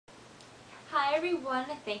Hi everyone,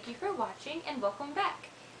 thank you for watching and welcome back.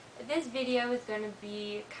 This video is going to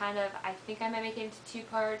be kind of, I think I might make it into two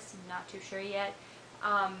parts, not too sure yet.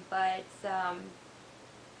 Yeah,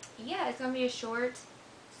 it's going to be a short,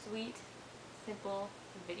 sweet, simple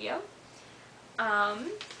video.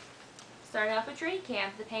 Starting off with training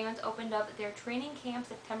camp, the Penguins opened up their training camp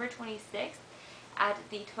September 26th at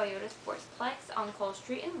the Toyota Sportsplex on Cole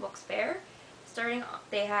Street in Wilkes-Barre.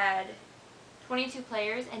 They had 22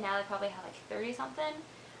 players, and now they probably have like 30 something.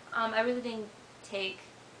 I really didn't take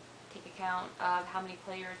account of how many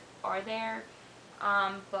players are there.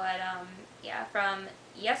 Yeah, from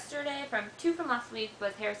yesterday, two from last week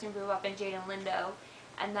was Harrison Brew-Up and Jaden Lindo,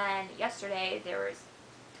 and then yesterday there was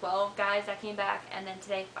 12 guys that came back, and then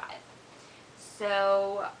today 5.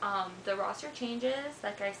 So the roster changes,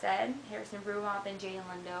 like I said, Harrison Brew-Up and Jaden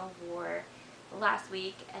Lindo were last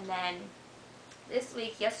week, and then this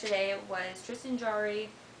week, yesterday, was Tristan Jarry,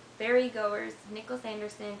 Barry Goers, Nicholas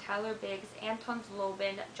Anderson, Tyler Biggs, Anton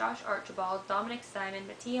Zlobin, Josh Archibald, Dominic Simon,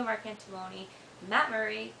 Mattia Marcantononi, Matt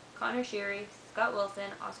Murray, Connor Sheary, Scott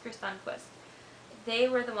Wilson, Oscar Sundquist. They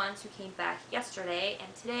were the ones who came back yesterday,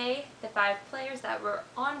 and today the 5 players that were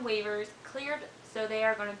on waivers cleared, so they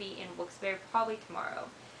are going to be in Wilkes-Barre probably tomorrow,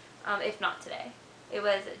 if not today. It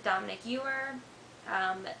was Dominic Ewer,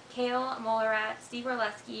 Cale Mollarat, Steve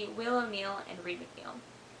Orlesky, Will O'Neill, and Reed McNeil.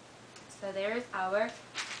 So there's our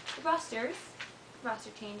roster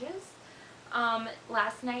changes.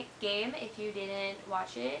 Last night's game, if you didn't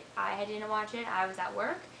watch it, I didn't watch it, I was at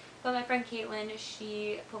work, but my friend Caitlin,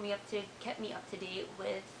 she kept me up to date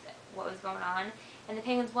with what was going on, and the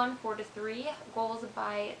Penguins won 4-3, goals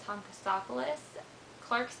by Tom Kostopoulos,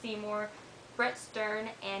 Clark Seymour, Brett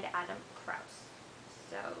Stern, and Adam Kraus.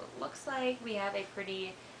 So it looks like we have a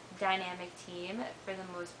pretty dynamic team for the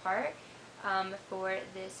most part for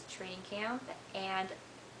this training camp, and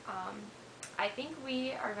I think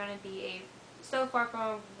we are going to be so far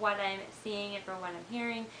from what I'm seeing and from what I'm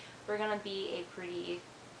hearing, we're going to be a pretty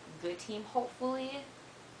good team, hopefully.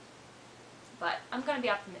 But I'm going to be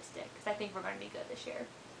optimistic because I think we're going to be good this year.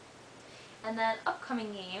 And then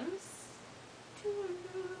upcoming games.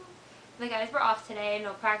 The guys were off today,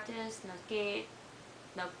 no practice, no skate.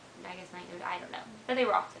 Nope, I guess I don't know. But they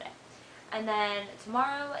were off today. And then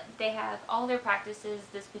tomorrow they have all their practices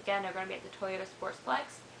this weekend are going to be at the Toyota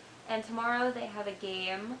Sportsplex. And tomorrow they have a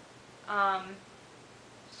game.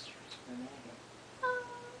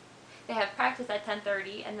 They have practice at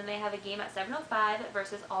 10:30, and then they have a game at 7:05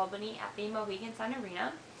 versus Albany at the Mohegan Sun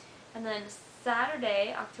Arena. And then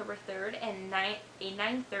Saturday, October 3rd, and a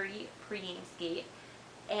 9:30 pregame skate.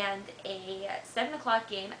 And a 7 o'clock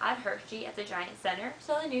game at Hershey at the Giant Center,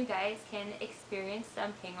 so the new guys can experience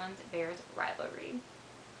some Penguins-Bears rivalry.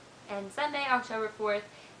 And Sunday, October 4th,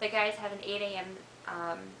 the guys have an 8 a.m.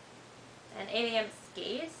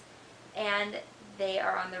 skate, and they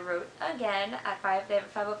are on the road again at 5. They have a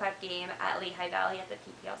 5:05 game at Lehigh Valley at the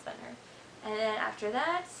PPL Center. And then after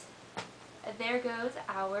that, there goes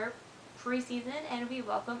our preseason, and we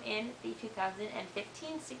welcome in the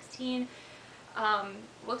 2015-16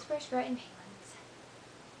 Wilkes-Barre Scranton Penguins.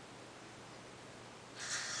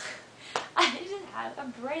 I just had a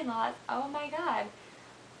brain loss. Oh my god.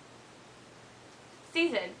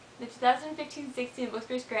 Season. The 2015-16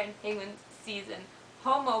 Wilkes-Barre Scranton Penguins season.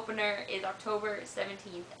 Home opener is October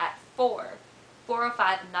 17th at 4.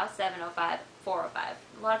 4:05, not 7:05, 4:05.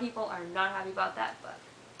 A lot of people are not happy about that, but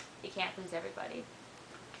you can't please everybody.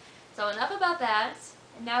 So enough about that.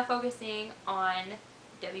 And now focusing on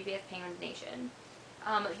WBF Penguins Nation.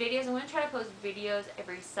 Videos. I'm going to try to post videos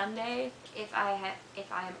every Sunday if I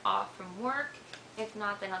am off from work. If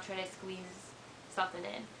not, then I'll try to squeeze something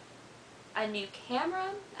in. A new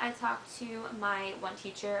camera. I talked to my one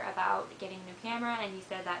teacher about getting a new camera, and he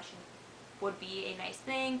said that would be a nice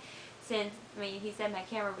thing. Since, he said my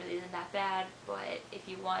camera really isn't that bad, but if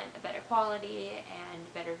you want a better quality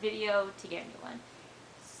and better video, to get a new one.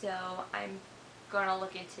 So I'm going to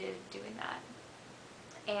look into doing that.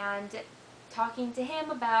 And talking to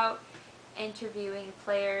him about interviewing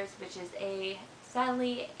players, which is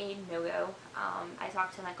sadly a no-go. I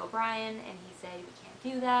talked to Mike O'Brien, and he said we can't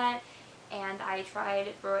do that. And I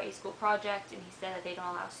tried for a school project, and he said that they don't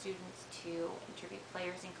allow students to interview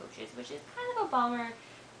players and coaches, which is kind of a bummer,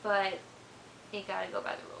 but you gotta go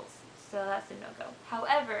by the rules. So that's a no-go.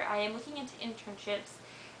 However, I am looking into internships,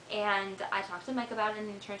 and I talked to Mike about an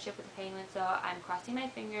internship with the Penguins, so I'm crossing my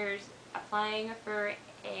fingers, applying for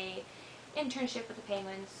a internship with the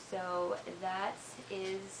Penguins, so that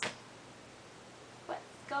is what's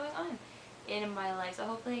going on in my life. So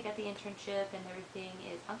hopefully I get the internship and everything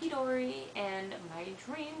is hunky-dory and my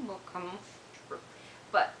dream will come true.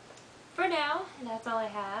 But for now, now, that's all I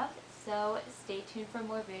have. So stay tuned for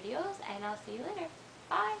more videos, and I'll see you later.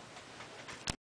 Bye!